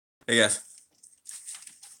Hey guys,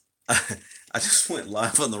 I just went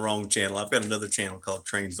live on the wrong channel. I've got another channel called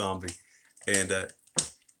Train Zombie, and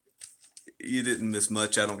you didn't miss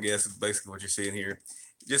much, I don't guess. It's basically what you're seeing here.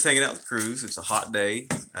 Just hanging out with Kruz. It's a hot day.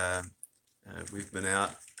 We've been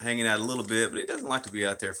out hanging out a little bit, but he doesn't like to be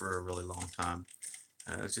out there for a really long time.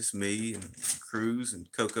 It's just me and Kruz and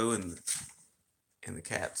Coco and the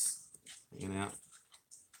cats hanging out.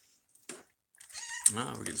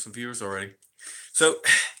 Oh, we're getting some viewers already. So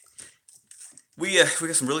we got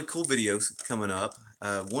some really cool videos coming up.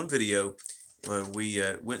 One video we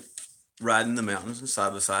went riding the mountains and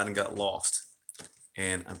side by side and got lost.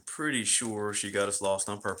 And I'm pretty sure she got us lost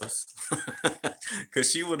on purpose because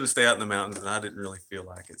she wanted to stay out in the mountains and I didn't really feel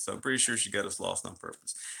like it. So I'm pretty sure she got us lost on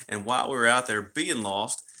purpose. And while we were out there being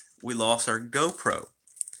lost, we lost our GoPro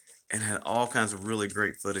and had all kinds of really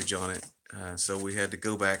great footage on it. So we had to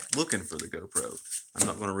go back looking for the GoPro. I'm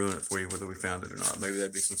not going to ruin it for you whether we found it or not. Maybe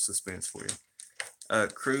that'd be some suspense for you.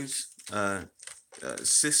 Kruz,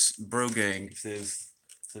 Sis Bro Gang says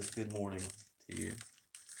good morning to you.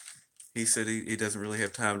 He said he doesn't really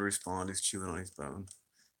have time to respond. He's chewing on his bone.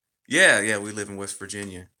 Yeah, we live in West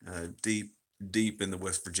Virginia, deep in the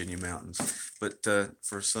West Virginia mountains. But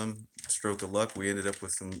for some stroke of luck, we ended up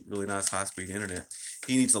with some really nice high-speed internet.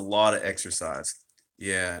 He needs a lot of exercise.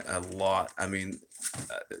 Yeah, a lot. I mean,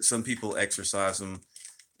 some people exercise them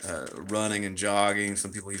running and jogging.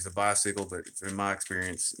 Some people use a bicycle, but in my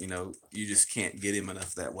experience, you just can't get him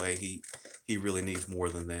enough that way. He really needs more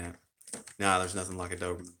than that. Nah, there's nothing like a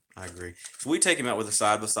Doberman. I agree. So we take him out with a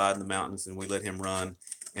side by side in the mountains and we let him run.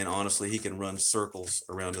 And honestly, he can run circles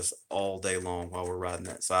around us all day long while we're riding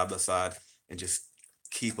that side by side and just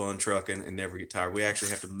keep on trucking and never get tired. We actually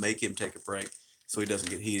have to make him take a break so he doesn't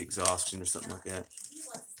get heat exhaustion or something like that.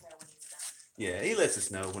 Yeah, he lets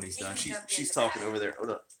us know when he's done. She's talking over there.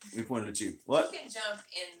 Hold up. We pointed at you. What? You can jump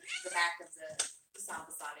in the back of the side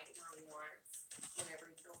by side anytime he wants, whenever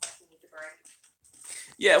he feels like he needs a break.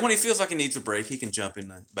 Yeah, when he feels like he needs a break, he can jump in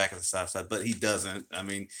the back of the side, but he doesn't. I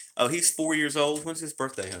mean, he's 4 years old. When's his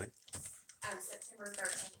birthday, honey? September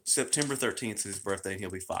 13th. September 13th is his birthday, and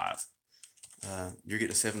he'll be 5. You're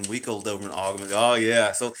getting a 7-week-old Doberman augment. Oh,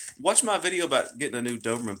 yeah. So watch my video about getting a new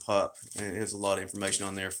Doberman pup. And there's a lot of information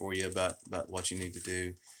on there for you about what you need to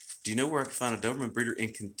do. Do you know where I can find a Doberman breeder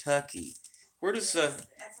in Kentucky? Where does... That's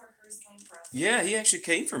where Kruz came from. Yeah, he actually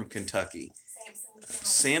came from Kentucky.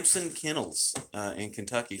 Samson Kennels in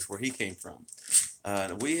Kentucky is where he came from.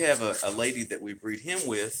 We have a lady that we breed him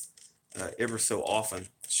with ever so often.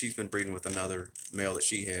 She's been breeding with another male that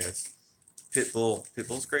she has. Pitbull.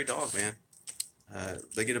 Pitbull's a great dog, man.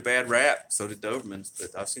 They get a bad rap, so did Dobermans,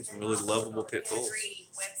 but I've seen some really lovable pit bulls.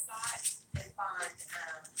 Website and find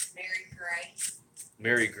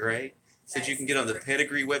Mary Gray. Said you can get on the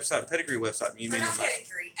Pedigree website. Pedigree website. You mean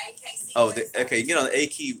Pedigree, AKC. Oh, okay. You get on the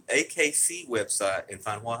AKC website and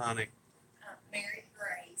find what, honey?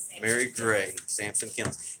 Mary Gray, Samson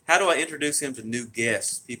Kennels. How do I introduce him to new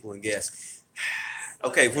guests, people and guests?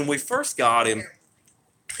 Okay, when we first got him,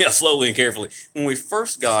 slowly and carefully. When we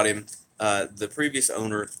first got him, the previous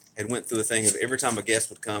owner had went through a thing of every time a guest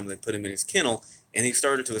would come, they'd put him in his kennel, and he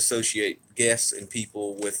started to associate guests and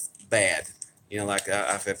people with bad. Like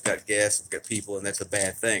I've got guests, I've got people, and that's a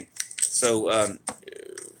bad thing. So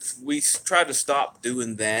we tried to stop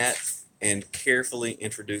doing that and carefully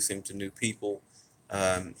introduce him to new people.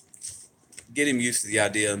 Get him used to the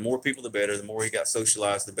idea. The more people, the better. The more he got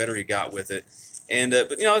socialized, the better he got with it. And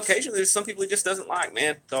but occasionally there's some people he just doesn't like.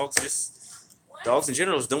 Man, dogs in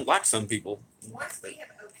general just don't like some people. Once we have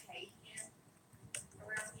okayed him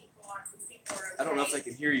around people, I don't know if they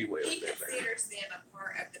can hear you well. He considers them a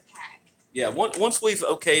part of the pack. Yeah, once we've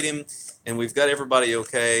okayed him and we've got everybody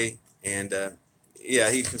okay, and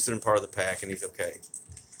he's considered part of the pack and he's okay.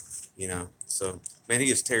 So man, he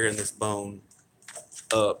is tearing this bone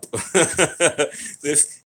up.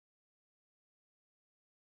 This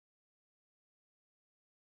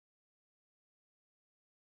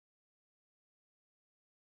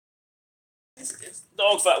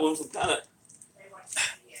dog fight was kind of.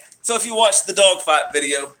 So if you watch the dog fight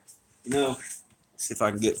video, let's see if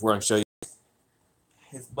I can get where I can show you.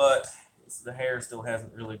 His butt, the hair still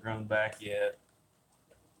hasn't really grown back yet.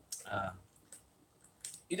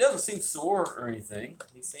 He doesn't seem sore or anything.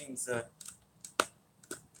 He seems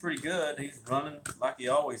pretty good. He's running like he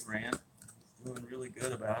always ran. He's doing really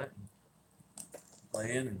good about it.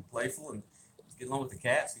 Playing and playful and getting along with the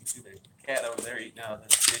cats. You see the cat over there eating out of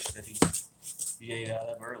the fish that he ate out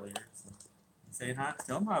of earlier. So he's saying hi.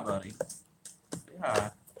 Tell him hi, buddy. Say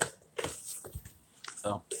hi.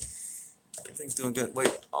 So everything's doing good.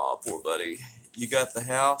 Wait, oh, poor buddy. You got the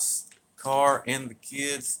house, car, and the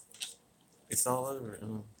kids It's all over.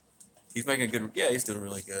 He's making a good. Yeah, he's doing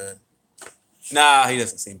really good. Nah, he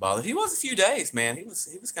doesn't seem bothered. He was a few days, man. He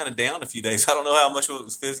was kind of down a few days. I don't know how much of it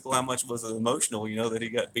was physical, how much was emotional. That he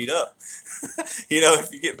got beat up.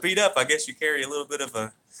 If you get beat up, I guess you carry a little bit of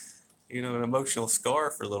an emotional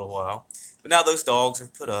scar for a little while. But now those dogs are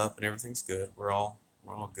put up and everything's good. We're all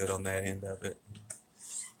good on that end of it.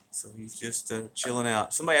 So he's just chilling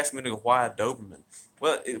out. Somebody asked me to go, why a Doberman?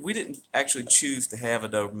 Well, we didn't actually choose to have a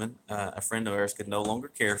Doberman. A friend of ours could no longer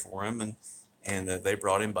care for him, and they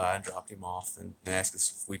brought him by and dropped him off and asked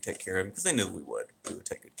us if we'd take care of him because they knew we would. We would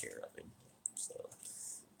take good care of him. So,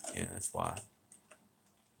 yeah, that's why.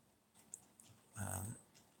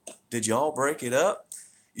 Did y'all break it up?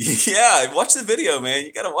 Yeah, watch the video, man.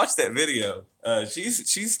 You gotta watch that video.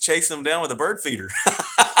 She's chasing him down with a bird feeder.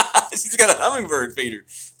 She's got a hummingbird feeder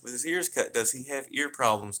with his ears cut. Does he have ear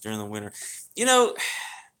problems during the winter?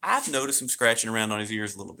 I've noticed him scratching around on his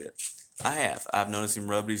ears a little bit. I have. I've noticed him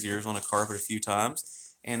rub his ears on a carpet a few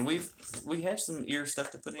times, and we have some ear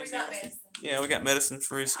stuff to put in his ears. Yeah, we got medicine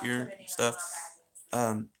for his ear stuff.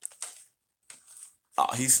 They're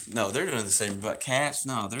doing the same. But cats,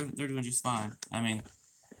 no, they're doing just fine. I mean,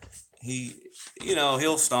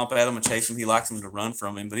 he'll stomp at him and chase him. He likes them to run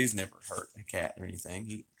from him, but he's never hurt a cat or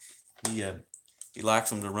anything. He likes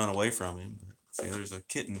them to run away from him. See, there's a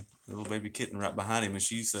little baby kitten right behind him, and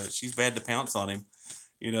she's bad to pounce on him.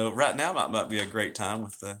 Right now might be a great time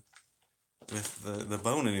with the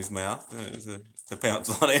bone in his mouth to pounce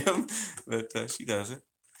on him, but she doesn't.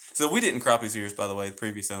 So we didn't crop his ears, by the way. The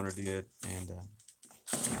previous owner did, and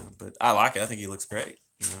but I like it. I think he looks great.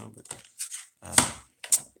 But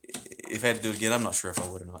if I had to do it again, I'm not sure if I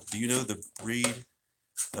would or not. Do you know the breed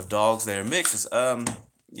of dogs that are mixes?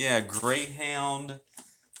 Yeah, Greyhound,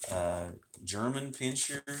 German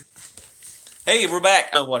Pinscher. Hey, we're back.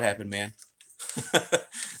 Oh, what happened, man?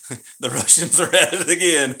 The Russians are at it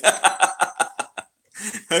again.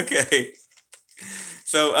 Okay.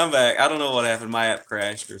 So I'm back. I don't know what happened. My app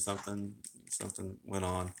crashed or something. Something went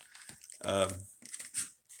on.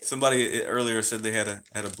 Somebody earlier said they had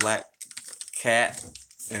a black cat,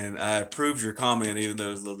 and I approved your comment, even though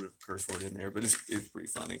there's a little bit of a curse word in there. But it's pretty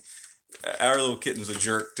funny. Our little kitten's a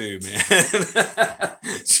jerk too, man.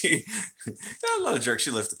 She not a lot of jerks.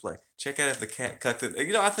 She loves to play. Check out if the cat cut it.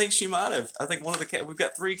 I think she might have. I think one of the cat. We've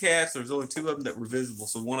got 3 cats. There's only 2 of them that were visible,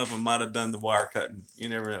 so one of them might have done the wire cutting. You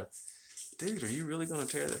never know. Dude, are you really gonna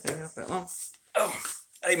tear that thing up that long? Oh,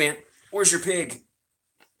 hey man, where's your pig?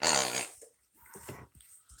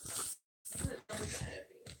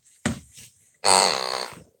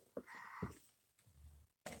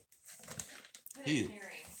 He,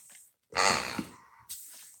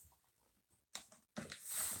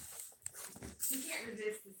 You can't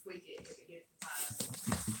resist the squeak if it gets time.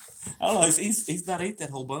 I don't know. He's about to eat that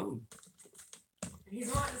whole bone.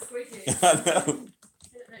 He's wanting to squeak it. I know.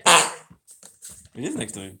 It is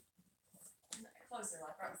next to him. Closer,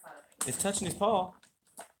 like right beside of him. It's touching his paw.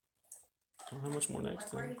 I don't know how much more next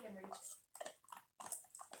to Where him. he can reach.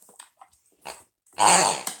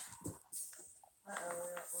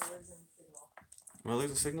 We're losing signal. Am I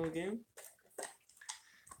losing signal again?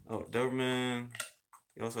 Oh, Doberman.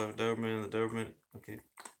 You also have a Doberman. The Doberman. Okay.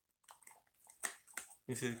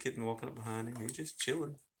 You see the kitten walking up behind him. He's just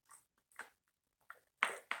chilling.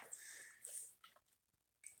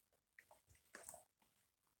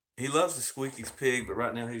 He loves the Squeaky's pig, but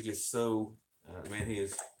right now he's just so man. He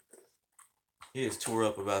is tore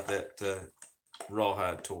up about that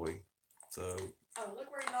rawhide toy. So. Oh,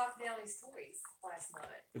 look where he knocked down his toys last night.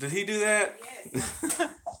 Did he do that? Yes.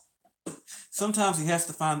 Sometimes he has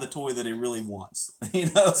to find the toy that he really wants.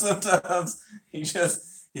 Sometimes he's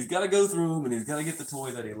got to go through them and he's got to get the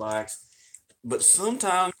toy that he likes. But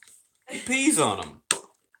sometimes he pees on them.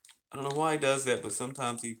 I don't know why he does that, but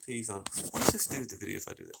sometimes he pees on them. What does this do with the video if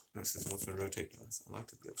I do that? This is what's going to rotate this. I like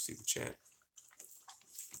to be able to see the chat.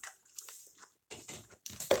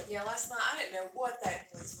 Yeah, last night I didn't know what that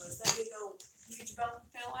was. That big old huge bone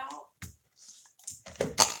fell out. I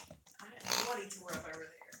didn't know what he tore up over there.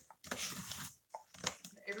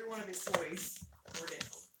 Every one of his toys were down.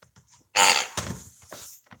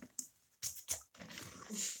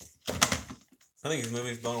 I think he's moving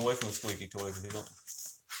his bone away from the squeaky toys. If he don't.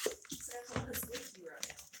 So that's what squeaky right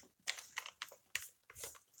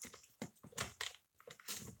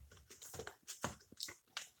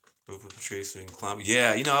now. Rope up a tree so he can climb.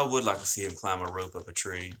 Yeah, I would like to see him climb a rope up a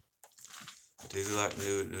tree. Does he like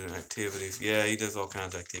doing activities? Yeah, he does all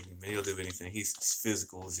kinds of activities. He'll do anything. He's as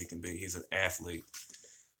physical as he can be. He's an athlete.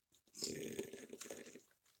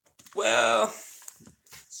 Well,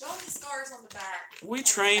 Show him the scars on the back. We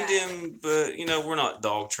trained him, but you know, we're not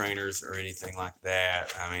dog trainers or anything like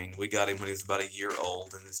that. I mean, we got him when he was about a year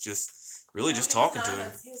old, and it's just really just talking to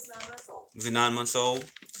him. He was 9 months old. Was he 9 months old?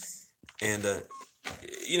 And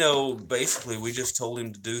you know, basically, we just told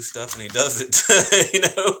him to do stuff, and he does it. You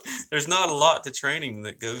know, there's not a lot to training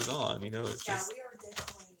that goes on. You know, it's just. Yeah, we are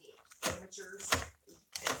definitely amateurs.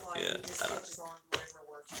 It's like Yeah, he just catches on whatever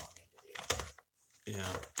we're telling him to do.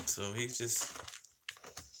 Yeah, so he's just,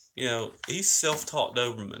 you know, he's self-taught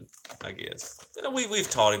Doberman, I guess. You know, we've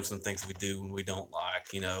taught him some things we do and we don't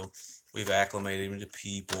like. You know, we've acclimated him to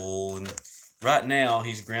people, and right now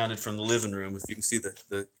he's grounded from the living room. If you can see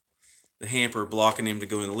the hamper blocking him to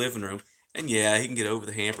go in the living room, and yeah, he can get over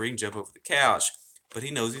the hamper, he can jump over the couch, but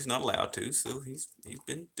he knows he's not allowed to. So he's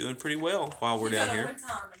been doing pretty well while we're down here. One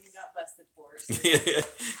time and he got busted for it.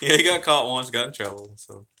 Yeah, he got caught once, got in trouble.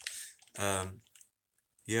 So,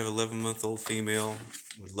 you have an 11-month-old female.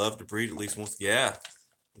 Would love to breed at least once. Yeah,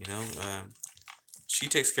 you know, she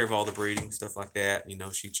takes care of all the breeding stuff like that. You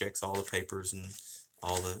know, she checks all the papers and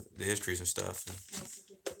all the histories and stuff. And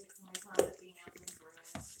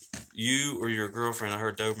you or your girlfriend? I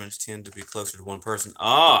heard Dobermans tend to be closer to one person.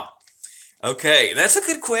 Ah, okay, that's a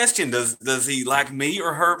good question. Does he like me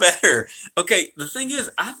or her better? Okay, the thing is,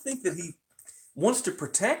 I think that he wants to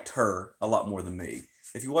protect her a lot more than me.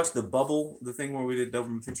 If you watch the thing where we did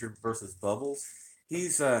Doberman Pinscher versus Bubbles,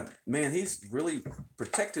 he's he's really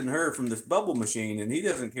protecting her from this bubble machine, and he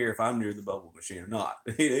doesn't care if I'm near the bubble machine or not.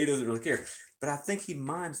 He doesn't really care. But I think he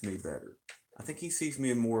minds me better. I think he sees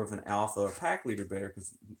me in more of an alpha or pack leader better,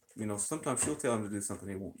 because you know, sometimes she'll tell him to do something,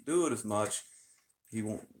 he won't do it as much, he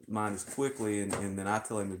won't mind as quickly, and then I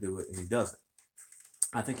tell him to do it and he doesn't.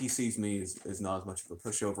 I think he sees me as not as much of a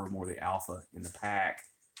pushover, more the alpha in the pack,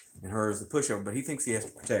 and her as the pushover, but he thinks he has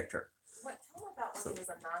to protect her. What? Tell him about when he was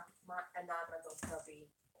a 9-month-old puppy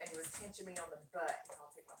and he was pinching me on the butt, and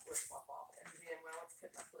I'll take my flip flop off, and then when I went to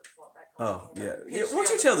put my flip flop back on. Oh yeah. Why don't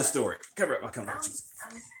you tell the story? Cover up my conversations.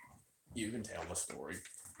 You can tell the story.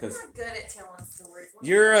 I'm not good at telling stories.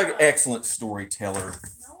 You're an excellent storyteller.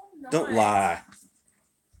 No, I'm not. Don't lie.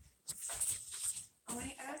 Oh,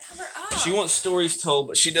 wait, I gotta cover up. She wants stories told,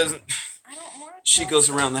 but she doesn't. I don't want to. She goes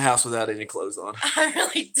around the house without any clothes on. I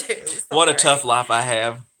really do. What a tough life I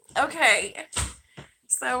have. Okay.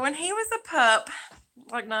 So when he was a pup,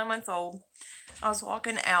 like 9 months old, I was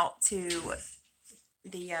walking out to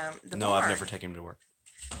the No, barn. I've never taken him to work.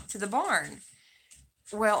 To the barn.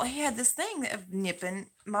 Well, he had this thing of nipping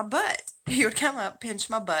my butt. He would come up, pinch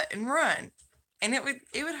my butt, and run, and it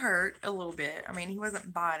would hurt a little bit. I mean, he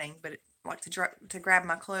wasn't biting, but like to grab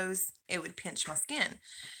my clothes, it would pinch my skin.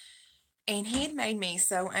 And he had made me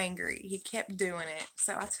so angry. He kept doing it.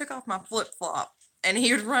 So I took off my flip flop, and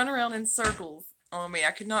he would run around in circles on me.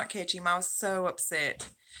 I could not catch him. I was so upset,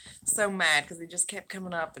 so mad, because he just kept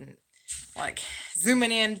coming up and like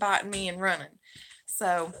zooming in, biting me, and running.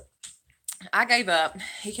 So I gave up.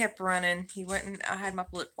 He kept running. He went and I had my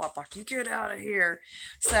flip-flop, like, you get out of here.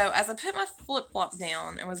 So as I put my flip-flop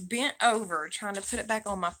down and was bent over trying to put it back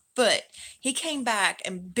on my foot, he came back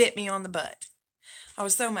and bit me on the butt. I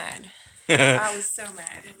was so mad. I was so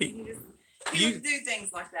mad. I mean, he would do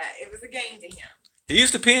things like that. It was a game to him. He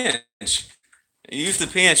used to pinch.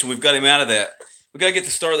 And we've got him out of that. We got to get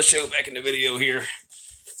the star of the show back in the video here.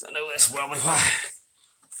 So I know that's well why.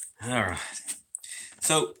 All right.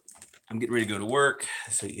 So I'm getting ready to go to work.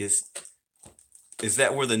 So is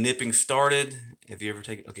that where the nipping started? Have you ever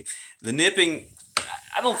taken? Okay, the nipping.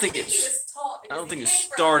 I don't think it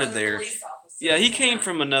started there. Yeah, he came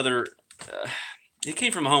from another. He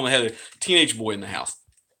came from a home that had a teenage boy in the house,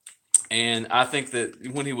 and I think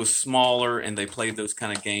that when he was smaller and they played those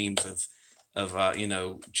kind of games of you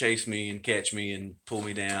know, chase me and catch me and pull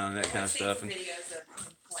me down and that kind of stuff. And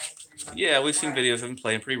yeah, we've seen videos of him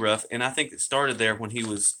playing pretty rough, and I think it started there when he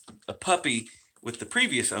was a puppy with the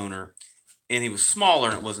previous owner, and he was smaller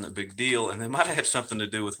and it wasn't a big deal, and it might have had something to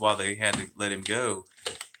do with why they had to let him go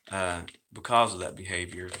because of that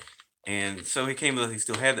behavior. And so he came with, he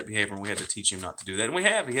still had that behavior, and we had to teach him not to do that. And we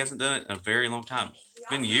have. He hasn't done it in a very long time. It's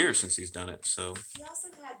been years since he's done it. So he also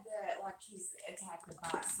had the, like, he's attacked the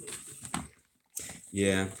bite suit.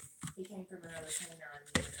 Yeah. He came from another 29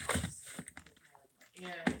 years.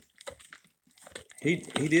 Yeah.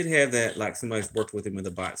 He did have that, like somebody's worked with him with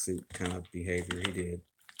a bite suit kind of behavior. He did.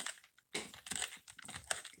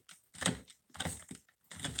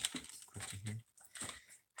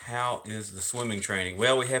 How is the swimming training?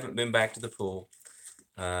 Well, we haven't been back to the pool.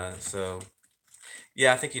 So,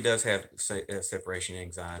 yeah, I think he does have separation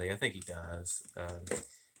anxiety. I think he does.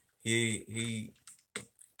 He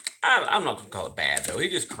I'm not gonna call it bad though. He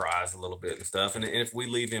just cries a little bit and stuff. And if we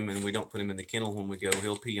leave him and we don't put him in the kennel when we go,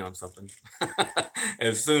 he'll pee on something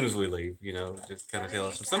as soon as we leave. You know, just kind of tell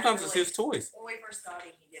us. And sometimes it's his toys. When we first got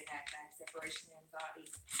him, he did have back separation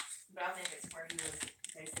anxiety, but I think it's where he was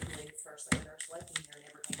basically his first sleeping here and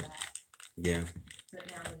never came back. Yeah. But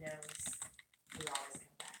now he knows we always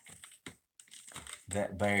come back.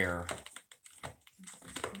 That bear.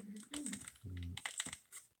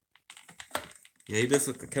 Yeah, he does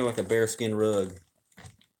look kind of like a bearskin rug.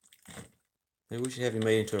 Maybe we should have him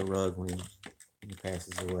made into a rug when he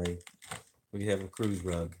passes away. We could have a Kruz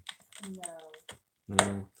rug.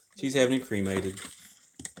 No. She's having him cremated.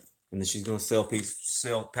 And then she's going to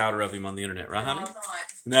sell powder of him on the internet, right, honey?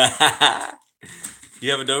 No, I'm not.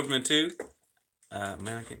 You have a Doberman too?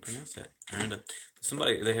 Man, I can't pronounce that.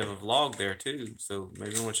 They have a vlog there too, so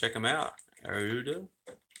maybe we want to check them out. Aruda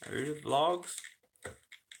Vlogs.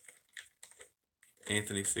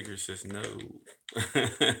 Anthony Figures says no.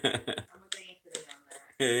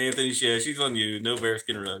 Anthony, yeah, she's on you. No bear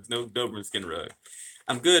skin rugs. No Doberman skin rug.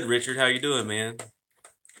 I'm good, Richard. How you doing, man?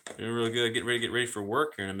 Doing really good. Get ready for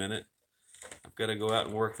work here in a minute. I've got to go out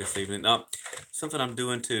and work this evening. Something I'm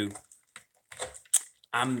doing too.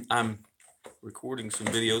 I'm recording some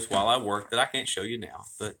videos while I work that I can't show you now,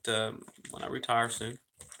 but when I retire soon,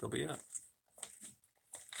 they'll be up.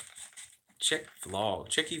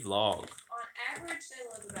 Checky vlog. On average, they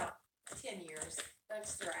live about 10 years.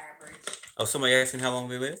 That's their average. Oh, somebody asking how long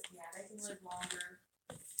they live? Yeah, they can live longer.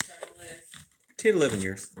 So they live 10, 11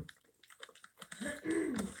 years.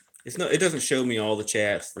 It doesn't show me all the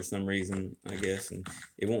chats for some reason, I guess, and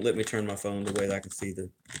it won't let me turn my phone the way that I can see the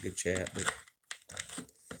good chat. But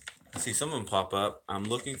I see some of them pop up. I'm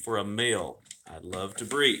looking for a male. I'd love to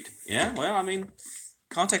breed. Yeah, well, I mean,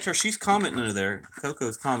 contact her. She's commenting under there.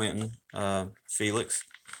 Coco's commenting. Felix.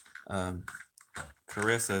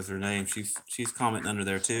 Carissa is her name. She's commenting under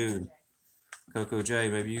there too. Coco J,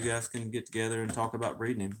 maybe you guys can get together and talk about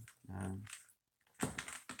breeding him.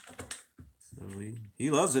 So he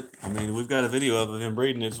loves it. I mean, we've got a video of him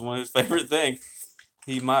breeding. It's one of his favorite things.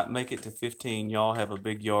 He might make it to 15. Y'all have a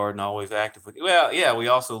big yard and always active with. Well, yeah, we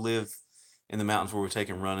also live in the mountains where we take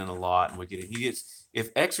him running a lot, and we get it. If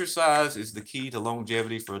exercise is the key to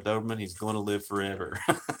longevity for a Doberman, he's going to live forever.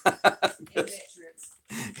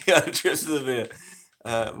 Got a trip to the vet.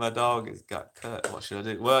 My dog has got cut. What should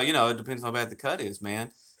I do? Well, it depends how bad the cut is,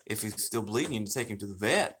 man. If he's still bleeding, you need to take him to the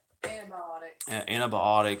vet.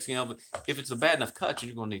 Antibiotics. But if it's a bad enough cut,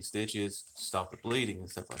 you're going to need stitches to stop the bleeding and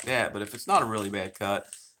stuff like that. But if it's not a really bad cut,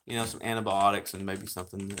 some antibiotics and maybe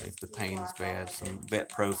something if the pain is bad, some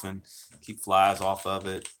Vetprofen, keep flies off of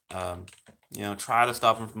it. Try to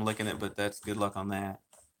stop them from licking it, but that's good luck on that.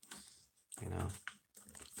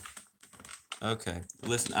 Okay,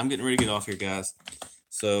 listen, I'm getting ready to get off here, guys.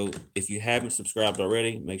 So if you haven't subscribed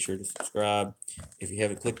already, make sure to subscribe. If you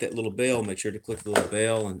haven't clicked that little bell, make sure to click the little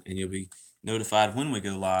bell, and you'll be notified when we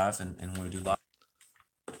go live and when we do live.